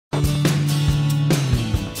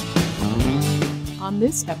On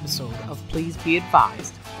this episode of Please Be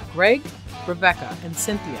Advised, Greg, Rebecca, and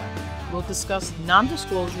Cynthia will discuss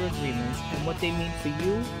non-disclosure agreements and what they mean for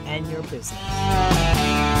you and your business.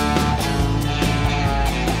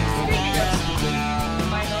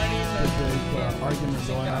 Argument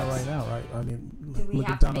going on right now, right? I mean, look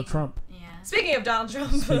at Donald Trump. Yeah. Speaking of Donald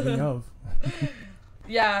Trump. Speaking of.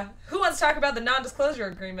 Yeah. Who wants to talk about the non-disclosure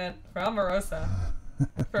agreement for Omarosa?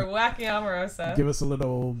 For Wacky Omarosa. Give us a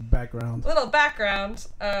little background.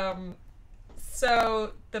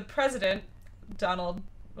 So the president, Donald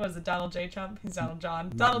J. Trump? He's Donald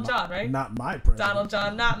John. Donald John, right? Not my president. Donald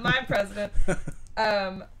John, not my president.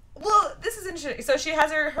 Well, this is interesting. So she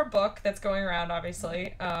has her book that's going around,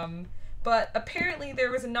 obviously. But apparently there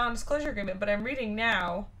was a non-disclosure agreement, but I'm reading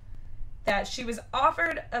now that she was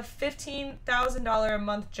offered a $15,000 a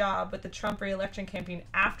month job with the Trump re-election campaign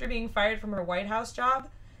after being fired from her White House job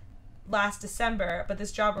last December, but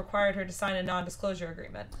this job required her to sign a non-disclosure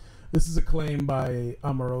agreement. This is a claim by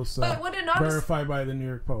Omarosa, but would a verified by the New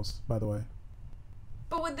York Post, by the way.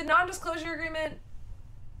 But with the non-disclosure agreement,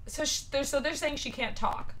 so they're saying she can't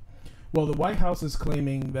talk. Well, the White House is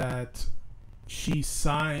claiming that she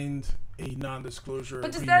signed a non-disclosure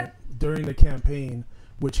agreement during the campaign,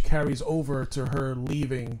 which carries over to her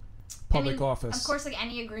leaving public office. Of course, like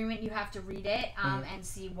any agreement, you have to read it and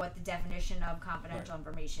see what the definition of confidential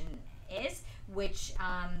information is, which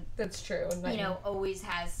that's true. Always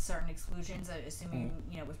has certain exclusions, assuming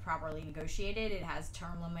it was properly negotiated. It has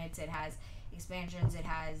term limits. It has expansions. It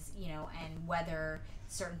has and whether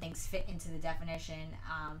certain things fit into the definition.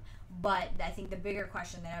 But I think the bigger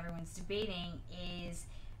question that everyone's debating is,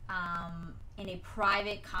 in a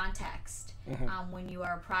private context, when you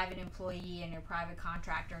are a private employee and you're a private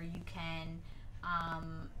contractor, you can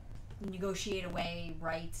negotiate away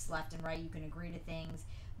rights left and right. You can agree to things.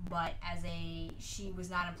 But she was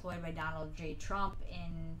not employed by Donald J. Trump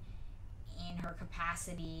in her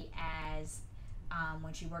capacity as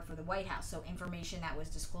when she worked for the White House. So information that was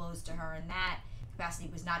disclosed to her in that capacity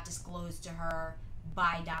was not disclosed to her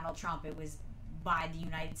by Donald Trump. It was by the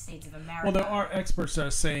United States of America. Well, there are experts that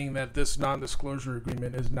are saying that this non-disclosure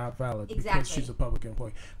agreement is not valid because she's a public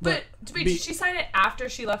employee. But did she sign it after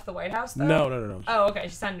she left the White House, though? No. Oh, okay.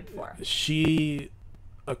 She signed it before. She,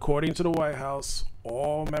 according to the White House,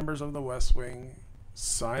 all members of the West Wing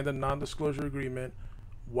signed a non-disclosure agreement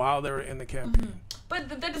while they were in the campaign. But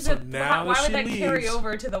why would that carry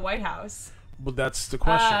over to the White House? Well, that's the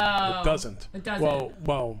question. It doesn't. It doesn't.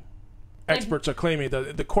 Well, experts are claiming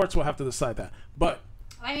that the courts will have to decide that. But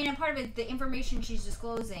I mean, and part of it, the information she's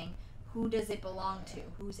disclosing, who does it belong to?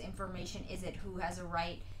 Whose information is it? Who has a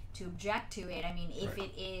right to object to it? I mean, if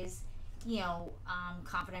it is,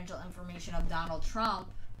 confidential information of Donald Trump,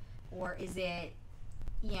 or is it,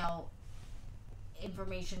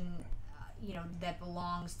 information, that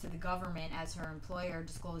belongs to the government as her employer,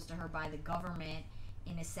 disclosed to her by the government,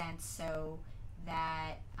 in a sense, so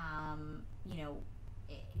that,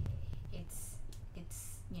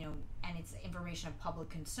 and it's information of public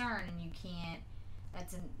concern, and you can't.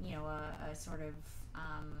 That's a sort of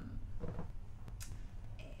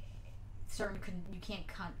you can't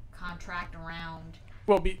contract around.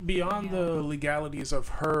 Well, beyond the legalities of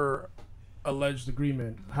her alleged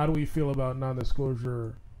agreement, how do we feel about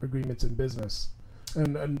non-disclosure agreements in business,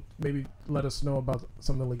 and maybe let us know about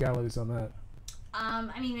some of the legalities on that.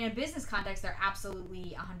 I mean, in a business context, they're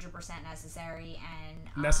absolutely 100% necessary and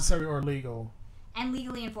necessary or legal. And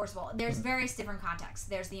legally enforceable. There's various different contexts.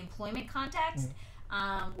 There's the employment context,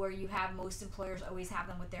 where you have most employers always have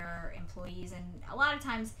them with their employees, and a lot of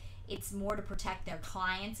times it's more to protect their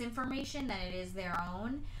clients' information than it is their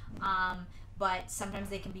own. But sometimes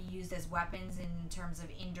they can be used as weapons in terms of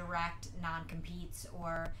indirect non-competes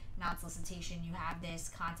or non-solicitation. You have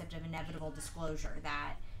this concept of inevitable disclosure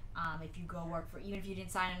that if you go work for, even if you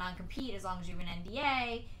didn't sign a non-compete, as long as you have an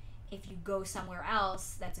NDA, if you go somewhere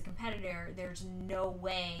else that's a competitor, there's no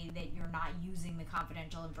way that you're not using the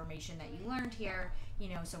confidential information that you learned here,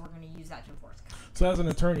 so we're going to use that to enforce. So as an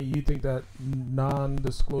attorney, you think that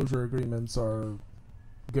non-disclosure agreements are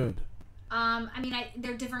good? I mean,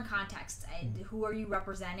 they're different contexts. Who are you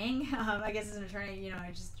representing? I guess as an attorney,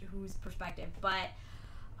 just whose perspective. But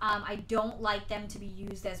I don't like them to be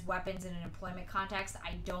used as weapons in an employment context.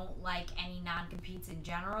 I don't like any non-competes in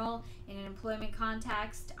general in an employment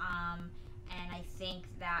context. And I think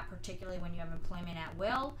that particularly when you have employment at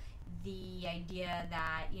will, the idea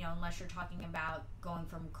that, unless you're talking about going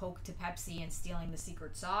from Coke to Pepsi and stealing the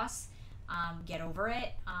secret sauce, get over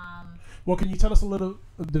it. Well, can you tell us a little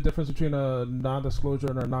the difference between a non-disclosure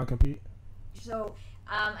and a non-compete? So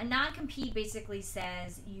a non-compete basically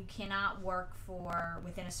says you cannot work for,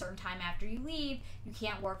 within a certain time after you leave, you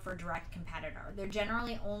can't work for a direct competitor. They're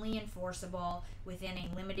generally only enforceable within a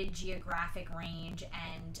limited geographic range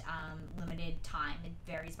and limited time. It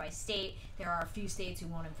varies by state. There are a few states who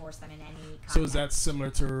won't enforce them in any context. So is that similar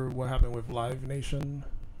to what happened with Live Nation?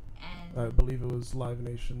 And I believe it was Live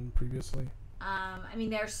Nation previously. I mean,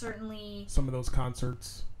 there's certainly some of those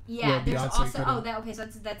concerts. Yeah, there's Beyonce also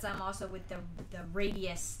so that's also with the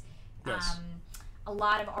radius. Yes. A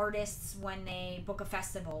lot of artists, when they book a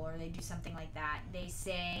festival or they do something like that, they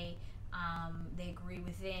say they agree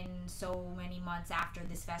within so many months after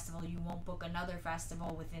this festival you won't book another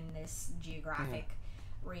festival within this geographic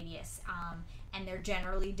radius, and they're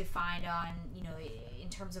generally defined on, in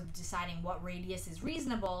terms of deciding what radius is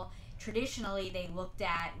reasonable. Traditionally they looked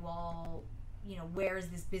at, well, where is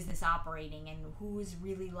this business operating and who's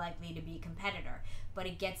really likely to be a competitor. But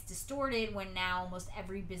it gets distorted when now almost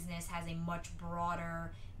every business has a much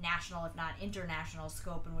broader national, if not international,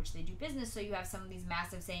 scope in which they do business. So you have some of these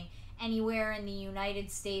massive saying anywhere in the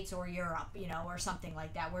United States or Europe, or something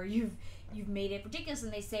like that, where you've made it ridiculous,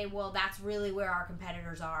 and they say, well, that's really where our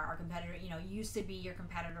competitors are. Our competitor, used to be your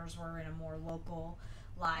competitors were in a more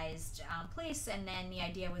localized place, and then the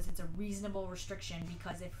idea was it's a reasonable restriction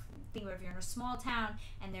because think about if you're in a small town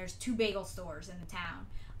and there's 2 bagel stores in the town,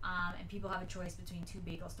 and people have a choice between 2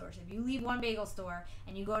 bagel stores. If you leave one bagel store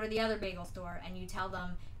and you go to the other bagel store and you tell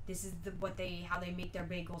them this is how they make their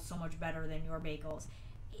bagels so much better than your bagels,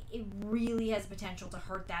 it really has potential to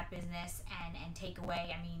hurt that business and take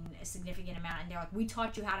away, a significant amount. And they're like, we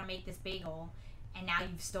taught you how to make this bagel, and now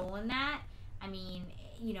you've stolen that. And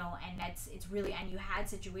it's really, and you had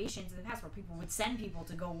situations in the past where people would send people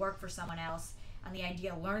to go work for someone else on the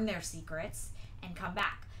idea, learn their secrets and come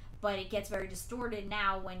back. But it gets very distorted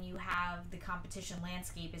now when you have the competition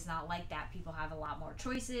landscape is not like that. People have a lot more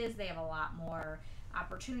choices, they have a lot more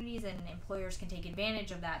opportunities, and employers can take advantage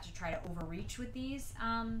of that to try to overreach with these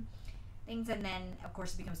things. And then of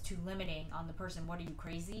course it becomes too limiting on the person. What are you,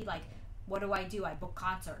 crazy? Like, what do? I book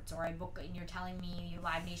concerts, or I book, and you're telling me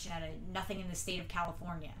Live Nation at nothing in the state of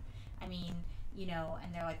California. And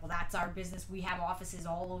they're like, well, that's our business. We have offices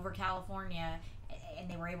all over California, and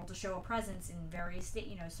they were able to show a presence in various states,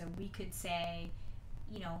 so we could say,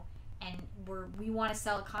 and we want to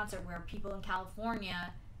sell a concert where people in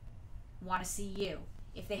California want to see you.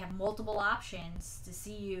 If they have multiple options to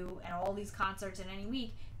see you at all these concerts in any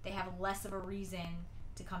week, they have less of a reason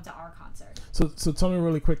to come to our concert. So tell me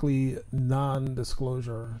really quickly,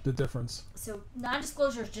 non-disclosure, the difference. So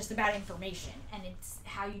non-disclosure is just about information, and it's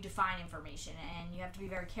how you define information, and you have to be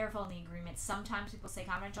very careful in the agreement. Sometimes people say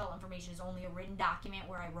confidential information is only a written document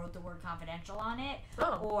where I wrote the word confidential on it,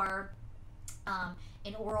 or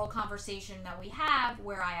an oral conversation that we have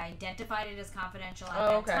where I identified it as confidential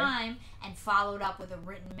at that time and followed up with a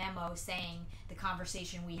written memo saying the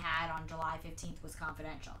conversation we had on July 15th was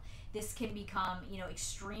confidential. This can become,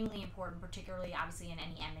 extremely important, particularly obviously in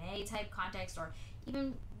any M&A type context, or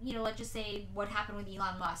even, let's just say what happened with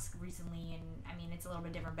Elon Musk recently. And it's a little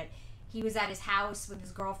bit different, but he was at his house with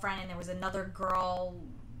his girlfriend, and there was another girl.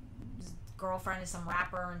 His girlfriend is some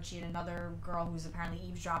rapper, and she had another girl who was apparently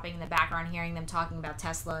eavesdropping in the background, hearing them talking about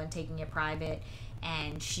Tesla and taking it private.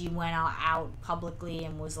 And she went out publicly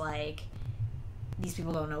and was like, these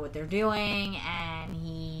people don't know what they're doing, and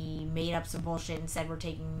he made up some bullshit and said we're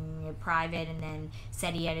taking it private, and then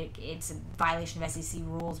said it's a violation of SEC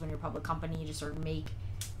rules when you're a public company to sort of make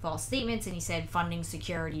false statements. And he said funding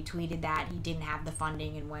security, tweeted that he didn't have the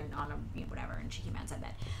funding and went on a whatever, and she came out and said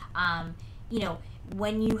that.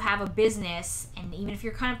 When you have a business, and even if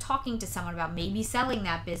you're kind of talking to someone about maybe selling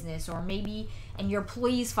that business, or maybe, and your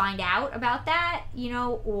employees find out about that,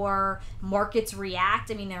 or markets react,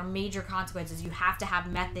 there are major consequences. You have to have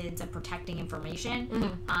methods of protecting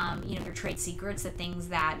information, your trade secrets, the things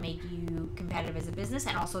that make you competitive as a business,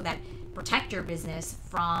 and also that protect your business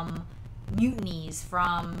from mutinies,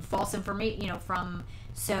 from false information,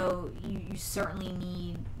 so you certainly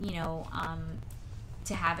need,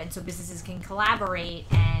 to have, and so businesses can collaborate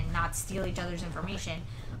and not steal each other's information.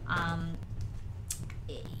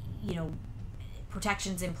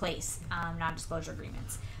 Protections in place, non-disclosure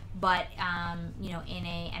agreements, but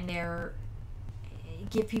and they're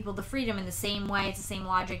give people the freedom in the same way. It's the same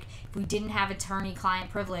logic. If we didn't have attorney-client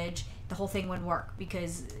privilege, the whole thing wouldn't work,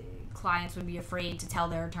 because clients would be afraid to tell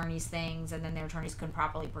their attorneys things, and then their attorneys couldn't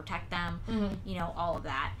properly protect them. All of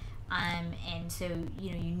that. And so,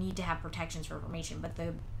 you need to have protections for information, but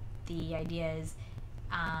the idea is,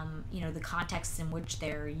 the contexts in which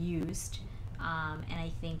they're used. And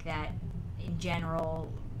I think that in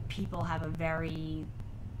general, people have a very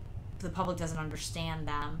the public doesn't understand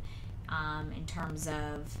them in terms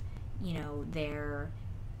of, you know, their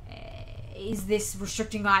is this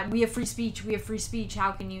restricting we have free speech,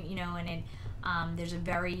 how can you, you know, and it, there's a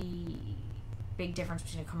very big difference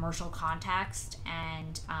between a commercial context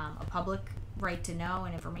and a public right to know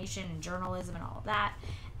and information and journalism and all of that.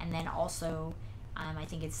 And then also, I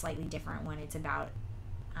think it's slightly different when it's about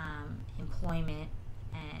employment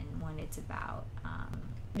and when it's about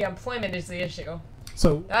yeah, employment is the issue.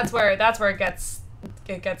 So that's where it gets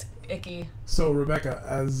icky. So Rebecca,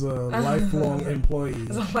 as a lifelong employee,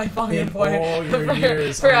 all your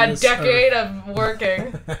years for a decade of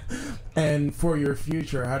working, and for your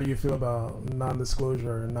future, how do you feel about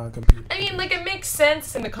non-disclosure and non-compete? I mean, like, it makes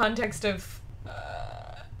sense in the context of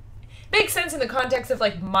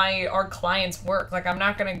like our clients' work. Like, I'm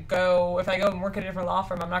not gonna go, if I go and work at a different law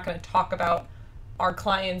firm, I'm not gonna talk about our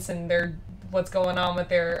clients and what's going on with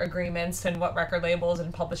their agreements and what record labels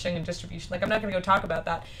and publishing and distribution. Like, I'm not going to go talk about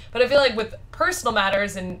that. But I feel like with personal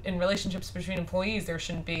matters and in relationships between employees, there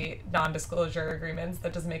shouldn't be non-disclosure agreements.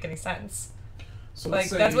 That doesn't make any sense. So like,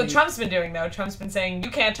 that's what Trump's been doing, though. Trump's been saying,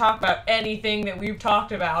 you can't talk about anything that we've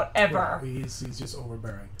talked about ever. Right. He's just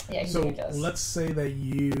overbearing. Yeah, he's so ridiculous. Let's say that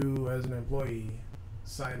you, as an employee,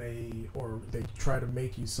 or they try to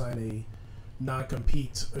make you sign a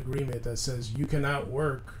non-compete agreement that says you cannot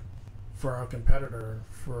work for our competitor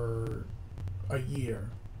for a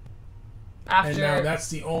year. And now that's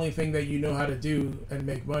the only thing that you know how to do and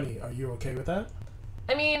make money. Are you okay with that?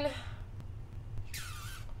 I mean,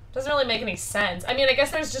 doesn't really make any sense. I mean, I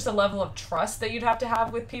guess there's just a level of trust that you'd have to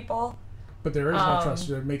have with people. But there is no trust.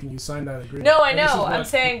 They're making you sign that agreement. No, I know. I'm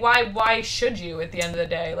saying, why should you at the end of the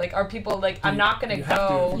day? Like, are people like, I'm not going to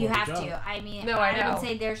go. You have to. I mean, no, I would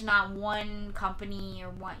say there's not one company or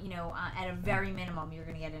one, you know, at a very minimum, you're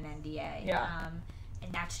going to get an NDA. Yeah.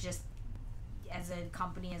 And that's just, as a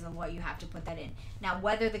company, as a law, you have to put that in. Now,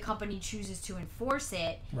 whether the company chooses to enforce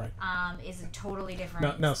it, right, is a totally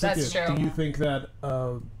different. Now, Cynthia, that's true. Do you think that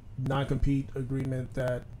non-compete agreement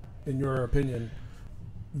that, in your opinion,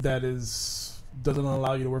 doesn't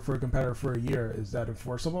allow you to work for a competitor for a year, is that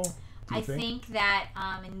enforceable? I think that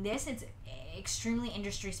in this, it's extremely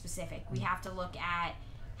industry specific. We have to look at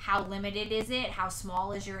how limited is it, how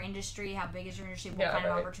small is your industry, how big is your industry, what kind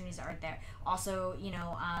of opportunities are there. Also, you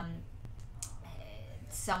know,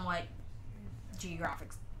 somewhat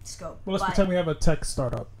geographic scope. Well, let's pretend we have a tech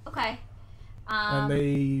startup. Okay.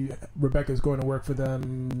 And Rebecca's going to work for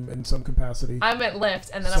them in some capacity. I'm at Lyft,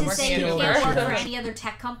 and then I'm working at Uber. To say you can't work for any other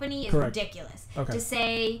tech company is ridiculous. Okay. To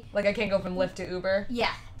say, like, I can't go from Lyft to Uber.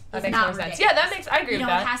 Yeah, that makes more sense. Yeah, I agree with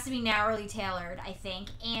that. It has to be narrowly tailored, I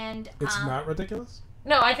think, and it's not ridiculous.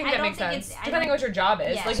 No, I think that makes sense. Depending on what your job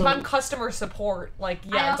is, like, if I'm customer support, like,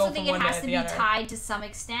 I also go think from it one has day to the be other. tied to some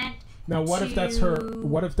extent. Now, what if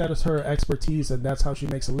that is her expertise and that's how she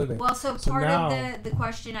makes a living? Well, so part of the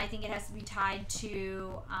question, I think it has to be tied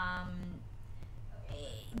to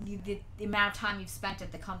the amount of time you've spent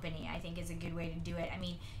at the company, I think is a good way to do it. I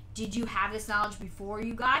mean, did you have this knowledge before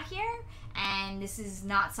you got here? And this is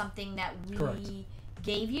not something that we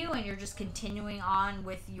gave you, and you're just continuing on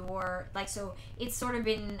with your, like, so it's sort of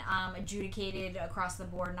been adjudicated across the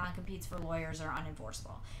board. Non-competes for lawyers are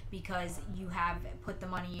unenforceable because you have put the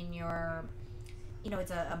money in your, you know,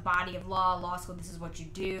 it's a body of law school. This is what you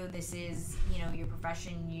do. This is, you know, your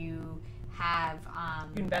profession. You have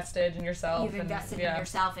invested in yourself. You've invested in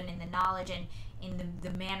yourself and in the knowledge and in the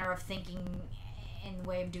manner of thinking and the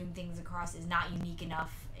way of doing things across is not unique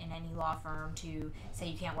enough in any law firm to say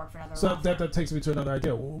you can't work for another law firm. That takes me to another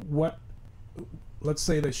idea. Let's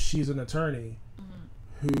say that she's an attorney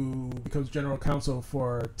who becomes general counsel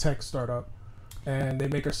for a tech startup, and they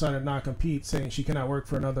make her sign a non-compete saying she cannot work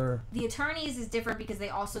for another. The attorneys is different because they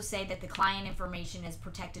also say that the client information is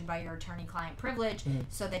protected by your attorney-client privilege,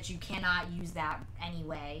 so that you cannot use that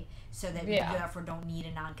anyway, so that you therefore don't need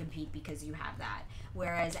a non-compete because you have that.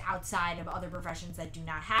 Whereas outside of other professions that do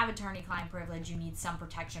not have attorney-client privilege, you need some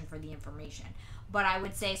protection for the information. But I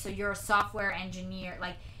would say, so you're a software engineer,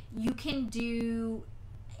 like, you can do,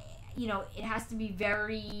 you know, it has to be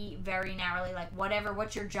very, very narrowly, like,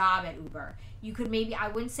 what's your job at Uber? You could maybe, I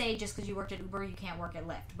wouldn't say just because you worked at Uber, you can't work at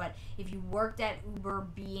Lyft. But if you worked at Uber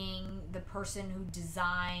being the person who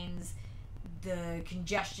designs the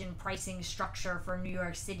congestion pricing structure for New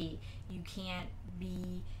York City, you can't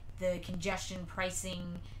be the congestion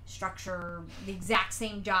pricing structure, the exact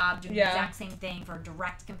same job, doing the exact same thing for a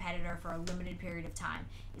direct competitor for a limited period of time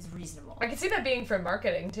is reasonable. I can see that being for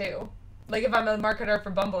marketing, too. Like, if I'm a marketer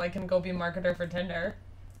for Bumble, I can go be a marketer for Tinder.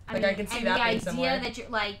 I can see that being similar. The idea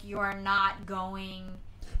that you're not going...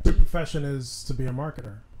 The profession is to be a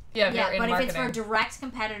marketer. Yeah, if you're in but marketing. if it's for a direct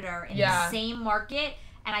competitor in the same market,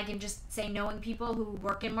 and I can just say, knowing people who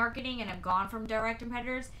work in marketing and have gone from direct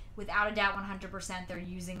competitors, without a doubt, 100% they're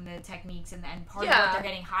using the techniques and part of what they're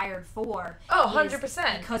getting hired for. Oh,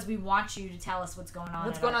 100%. Because we want you to tell us what's going on.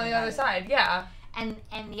 What's going on the other side, yeah. And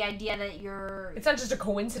the idea that it's not just a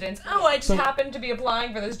coincidence. Oh, I just happened to be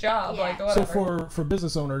applying for this job. Yeah. Like, whatever. So for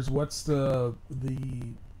business owners, what's the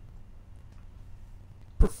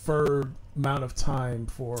preferred amount of time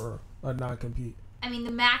for a non-compete? I mean,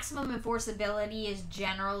 the maximum enforceability is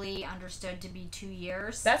generally understood to be 2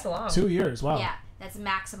 years. That's long. 2 years, wow. Yeah, that's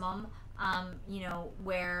maximum.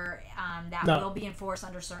 Where that will be enforced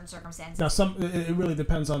under certain circumstances. Now, it really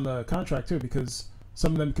depends on the contract too, because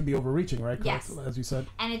some of them can be overreaching, right? Yes. As you said.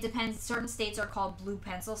 And it depends. Certain states are called blue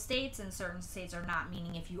pencil states, and certain states are not.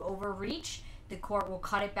 Meaning, if you overreach, the court will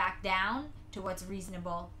cut it back down to what's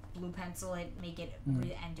reasonable. Blue pencil it, make it,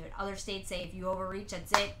 and do it. Other states say if you overreach,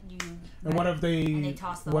 that's it. And what if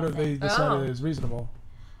they decided is reasonable?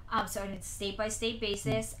 So it's state by state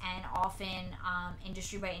basis, and often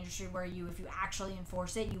industry by industry, where if you actually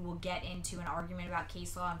enforce it, you will get into an argument about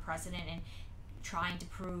case law and precedent and trying to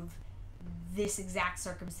prove this exact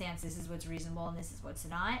circumstance. This is what's reasonable, and this is what's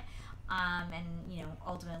not. And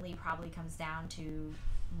ultimately, probably comes down to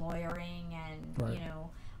lawyering and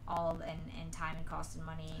all of and time and cost and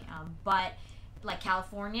money. But like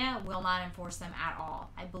California will not enforce them at all.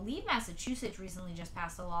 I believe Massachusetts recently just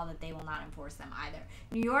passed a law that they will not enforce them either.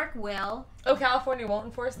 New York will. Oh, California won't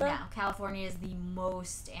enforce them? No, California is the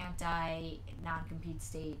most anti-non-compete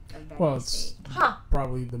state of any state. It's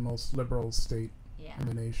probably the most liberal state in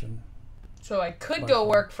the nation. So I could go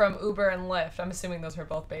work from Uber and Lyft. I'm assuming those are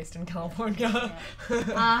both based in California.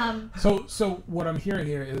 So what I'm hearing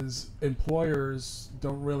here is employers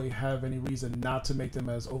don't really have any reason not to make them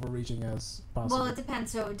as overreaching as possible. Well, it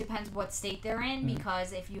depends. So it depends what state they're in,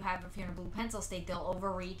 because if you're in a blue pencil state, they'll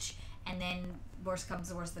overreach, and then worst comes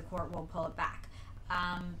to worst, the court will pull it back.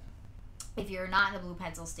 If you're not in a blue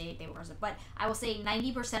pencil state, they worse it. But I will say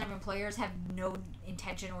 90% of employers have no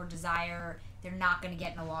intention or desire. They're not going to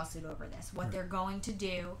get in a lawsuit over this. What they're going to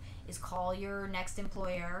do is call your next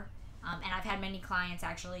employer, and I've had many clients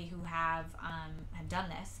actually who have done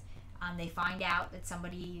this. They find out that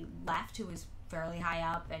somebody left who was fairly high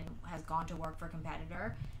up and has gone to work for a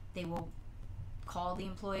competitor. They will call the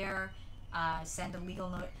employer, send a legal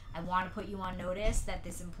note. I want to put you on notice that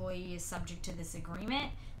this employee is subject to this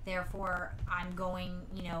agreement. Therefore, I'm going,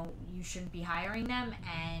 you shouldn't be hiring them,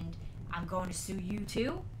 and I'm going to sue you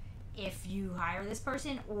too if you hire this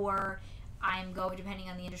person, or I'm going, depending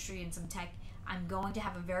on the industry and some tech, I'm going to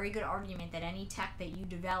have a very good argument that any tech that you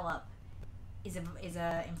develop is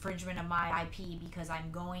a infringement of my IP, because I'm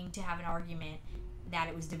going to have an argument that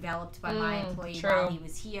it was developed by my employee while he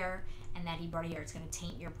was here, and that he brought it here. It's going to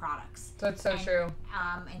taint your products. That's so true.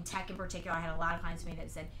 In tech in particular, I had a lot of clients to me that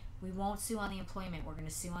said, we won't sue on the employment. We're going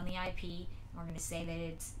to sue on the IP. And we're going to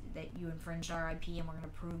say that you infringed our IP, and we're going to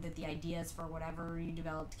prove that the ideas for whatever you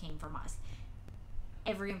developed came from us.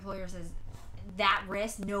 Every employer says that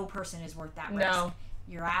risk, no person is worth that risk. No.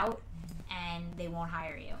 You're out, and they won't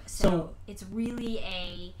hire you. So it's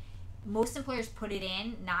really most employers put it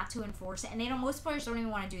in not to enforce it, and most employers don't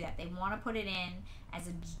even want to do that. They want to put it in as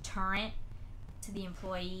a deterrent to the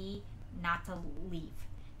employee not to leave.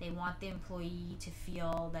 They want the employee to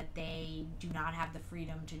feel that they do not have the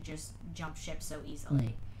freedom to just jump ship so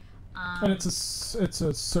easily. And it's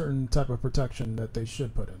a certain type of protection that they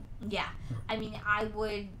should put in. Yeah. I mean, I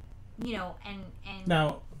would, and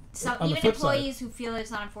now, even employees who feel it's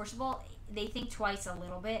not enforceable, they think twice a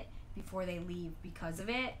little bit before they leave because of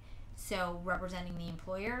it. So representing the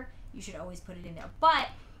employer, you should always put it in there. But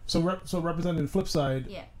so representing the flip side,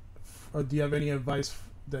 do you have any advice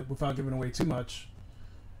that, without giving away too much,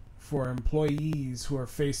 for employees who are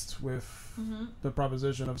faced with the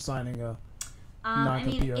proposition of signing a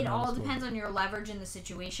non-compete? it all depends on your leverage in the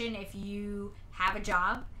situation. If you have a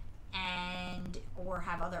job or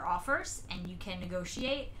have other offers and you can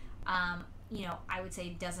negotiate, I would say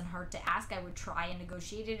it doesn't hurt to ask. I would try and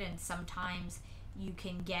negotiate it, and sometimes you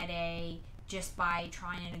can get just by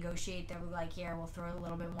trying to negotiate, they're like, here, we'll throw a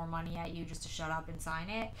little bit more money at you just to shut up and sign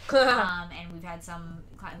it. And we've had some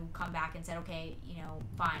who come back and said, okay,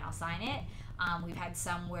 fine, I'll sign it. We've had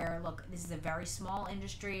some where, look, this is a very small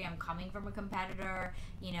industry. I'm coming from a competitor.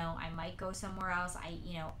 I might go somewhere else.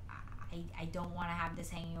 I don't want to have this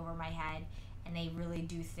hanging over my head. And they really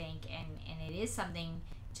do think, and it is something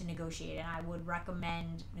to negotiate. And I would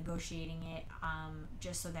recommend negotiating it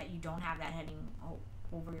just so that you don't have that heading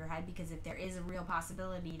over your head, because if there is a real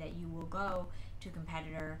possibility that you will go to a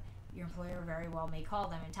competitor, your employer very well may call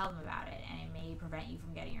them and tell them about it, and it may prevent you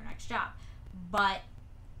from getting your next job. But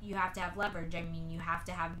you have to have leverage. I mean, you have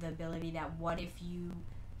to have the ability that what if you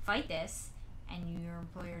fight this and your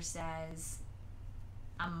employer says,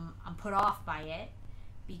 I'm put off by it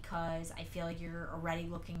because I feel like you're already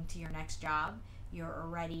looking to your next job, you're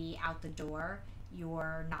already out the door,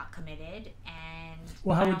 you're not committed, and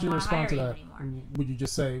well, how would you respond to that? Anymore. Would you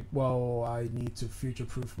just say, well, I need to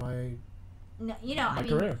future-proof my no,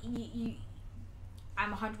 career?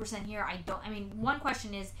 I'm 100% here. One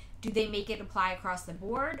question is, do they make it apply across the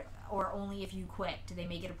board, or only if you quit? Do they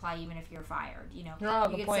make it apply even if you're fired? You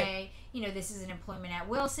could say, this is an employment at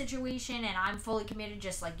will situation, and I'm fully committed,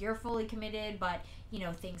 just like you're fully committed. But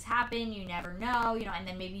things happen. You never know. And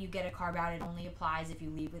then maybe you get a carve out. It only applies if you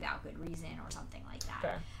leave without good reason, or something like that.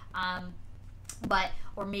 Okay.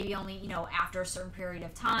 Or maybe only, after a certain period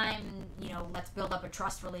of time, let's build up a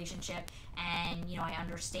trust relationship, and, I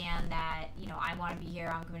understand that, I want to be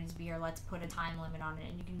here, I'm committed to be here, let's put a time limit on it.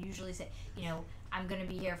 And you can usually say, I'm going to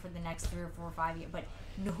be here for the next 3 or 4 or 5 years, but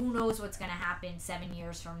who knows what's going to happen 7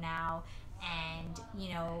 years from now, and,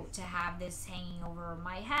 to have this hanging over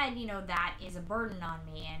my head, that is a burden on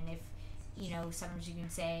me. And if, sometimes you can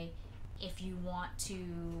say, if you want to,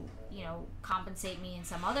 compensate me in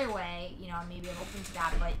some other way, maybe I'm open to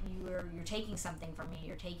that, but you're taking something from me.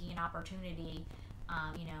 You're taking an opportunity,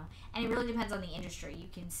 and it really depends on the industry. You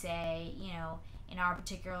can say, in our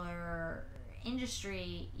particular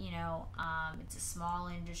industry, it's a small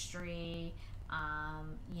industry,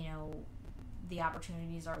 the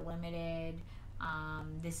opportunities are limited.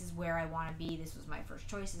 This is where I want to be. This was my first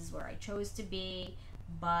choice. This is where I chose to be.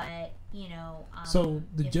 But, so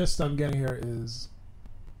the gist I'm getting here is,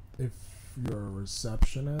 if you're a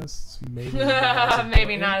receptionist, maybe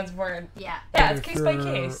maybe not as important. Yeah. Yeah, it's case by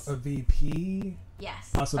case. A VP,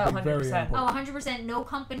 yes, possibly very important. 100%. No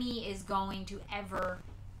company is going to ever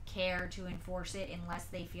care to enforce it unless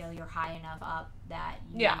they feel you're high enough up that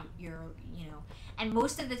you're, and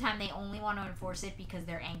most of the time they only want to enforce it because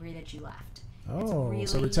they're angry that you left. Oh,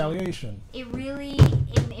 so retaliation. It really,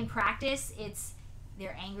 in practice,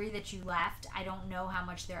 they're angry that you left. I don't know how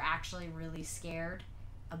much they're actually really scared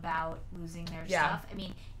about losing their stuff. I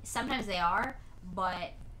mean, sometimes they are,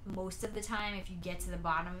 but most of the time, if you get to the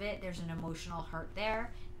bottom of it, there's an emotional hurt there,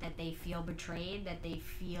 that they feel betrayed, that they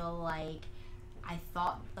feel like,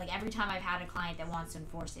 every time I've had a client that wants to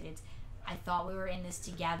enforce it, it's, I thought we were in this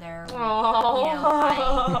together. I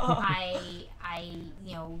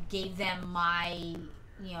gave them my,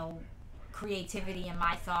 creativity and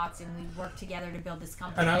my thoughts, and we worked together to build this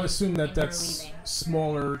company. And I would assume that that's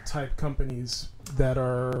smaller type companies that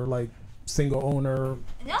are like single owner.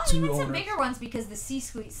 No, even some bigger ones, because the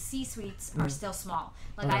C-suites are still small.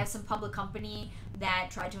 Like I have some public company that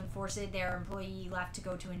tried to enforce it. Their employee left to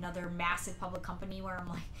go to another massive public company where I'm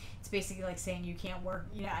like, it's basically like saying you can't work.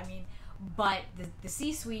 But the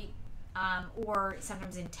C-suite, or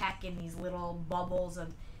sometimes in tech, in these little bubbles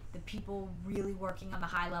of the people really working on the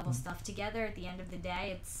high level stuff together, at the end of the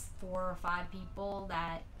day, it's 4 or 5 people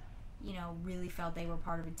that, really felt they were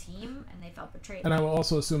part of a team, and they felt betrayed. And I will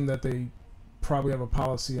also assume that they probably have a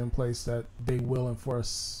policy in place that they will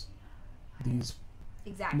enforce these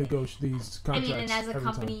these contracts. I mean, and as a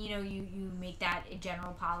company, you make that a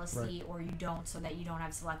general policy, or you don't, so that you don't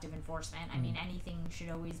have selective enforcement. I mean, anything should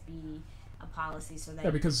always be a policy, so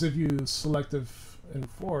that because if you selective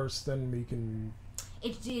enforce, then we can.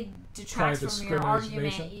 It detracts from your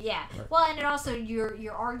argument. Yeah. Right. Well, and it also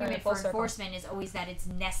your argument for enforcement is always that it's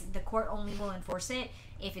the court only will enforce it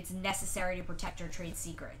if it's necessary to protect your trade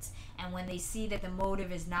secrets. And when they see that the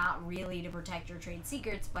motive is not really to protect your trade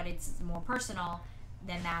secrets, but it's more personal,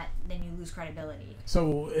 then you lose credibility.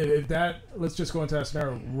 So if that, let's just go into that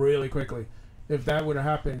scenario really quickly. If that would have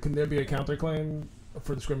happened, can there be a counterclaim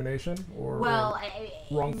for discrimination or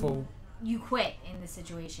wrongful? You quit in this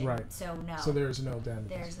situation, right? So no. So there's no damages.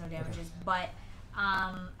 There's no damages, but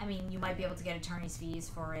I mean, you might be able to get attorney's fees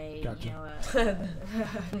for a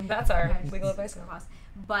that's our legal advice cost.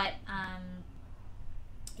 But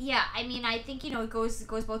yeah, I mean, I think it goes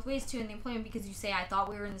both ways too in the employment, because you say, I thought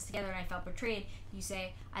we were in this together and I felt betrayed. You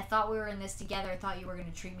say, I thought we were in this together. I thought you were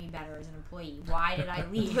going to treat me better as an employee. Why did I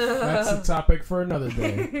leave? That's a topic for another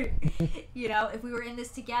day. If we were in this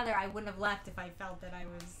together, I wouldn't have left if I felt that I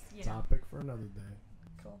was, Topic for another day.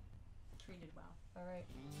 Cool. Treated well. All right.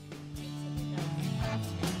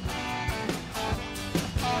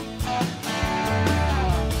 Thanks.